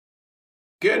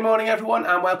Good morning everyone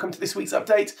and welcome to this week's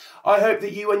update. I hope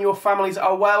that you and your families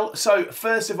are well. So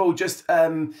first of all, just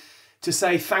to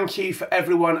say thank you for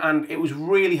everyone, and it was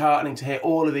really heartening to hear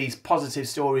all of these positive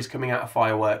stories coming out of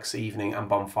fireworks evening and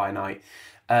bonfire night.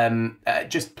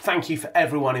 Just thank you for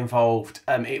everyone involved.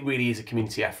 It really is a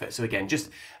community effort. So again, just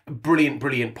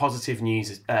brilliant positive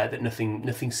news that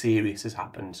nothing serious has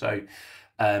happened. So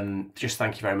just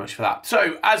thank you very much for that.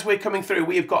 So as we're coming through,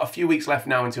 we have got a few weeks left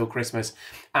now until Christmas,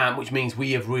 which means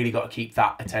we have really got to keep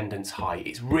that attendance high.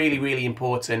 It's really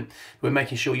important. We're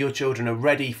making sure your children are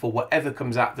ready for whatever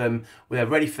comes at them. They're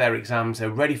ready for their exams,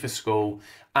 they're ready for school,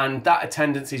 and that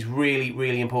attendance is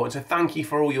really important. So thank you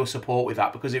for all your support with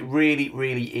that, because it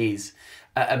really is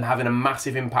having a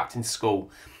massive impact in school.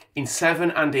 In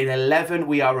 7 and in 11,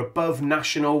 we are above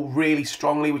national really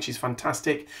strongly, which is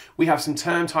fantastic. We have some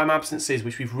term time absences,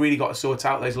 which we've really got to sort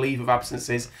out, those leave of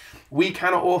absences. We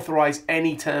cannot authorise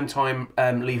any term time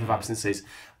leave of absences.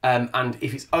 And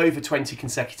if it's over 20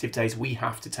 consecutive days, we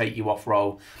have to take you off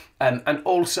roll. And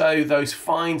also those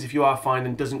fines, if you are fined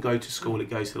and doesn't go to school, it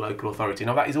goes to the local authority.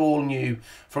 Now that is all new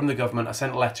from the government. I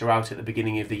sent a letter out at the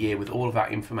beginning of the year with all of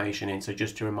that information in, so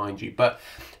just to remind you. But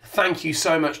thank you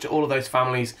so much to all of those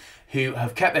families who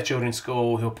have kept their children in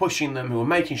school, who are pushing them, who are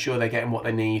making sure they're getting what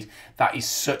they need. That is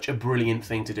such a brilliant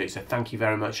thing to do. So thank you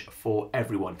very much for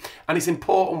everyone. And it's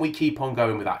important we keep on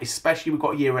going with that, especially we've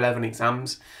got year 11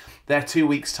 exams. They're 2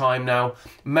 weeks' time now,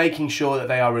 making sure that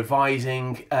they are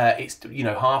revising. It's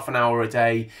half an hour a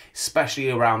day, especially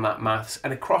around that maths.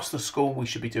 And across the school, we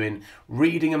should be doing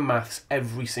reading and maths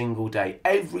every single day.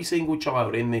 Every single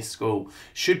child in this school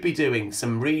should be doing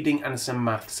some reading and some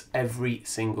maths every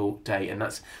single day. And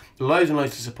that's loads and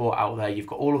loads of support out there. You've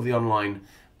got all of the online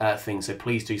things, so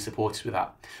please do support us with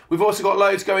that. We've also got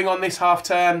loads going on this half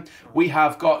term. We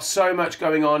have got so much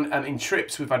going on in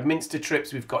trips. We've had Minster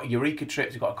trips, we've got Eureka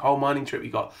trips, we've got a coal mining trip,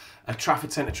 we've got a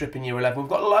Trafford Centre trip in year 11. We've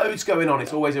got loads going on.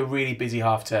 It's always a really busy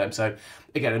half term. So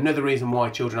again, another reason why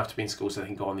children have to be in school, so they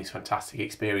can go on these fantastic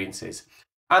experiences.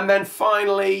 And then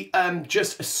finally,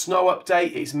 just a snow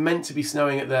update. It's meant to be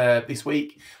snowing this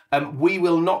week. We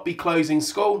will not be closing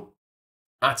school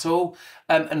at all,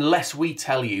 unless we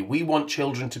tell you. We want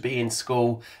children to be in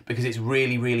school because it's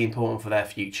really important for their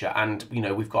future. And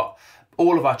we've got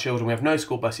all of our children, we have no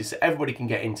school buses, so everybody can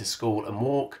get into school and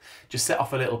walk. Just set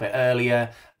off a little bit earlier,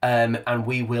 and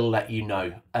we will let you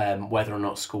know whether or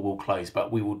not school will close.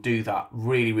 But we will do that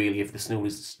really if the snow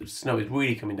is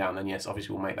really coming down, then yes,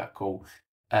 obviously we'll make that call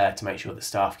to make sure that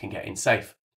staff can get in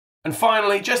safe. And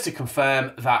finally, just to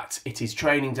confirm that it is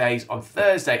training days on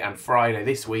Thursday and Friday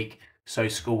this week, so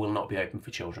school will not be open for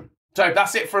children. So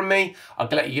that's it from me. I'll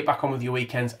let you get back on with your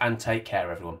weekends, and take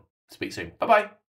care, everyone. Speak soon. Bye-bye.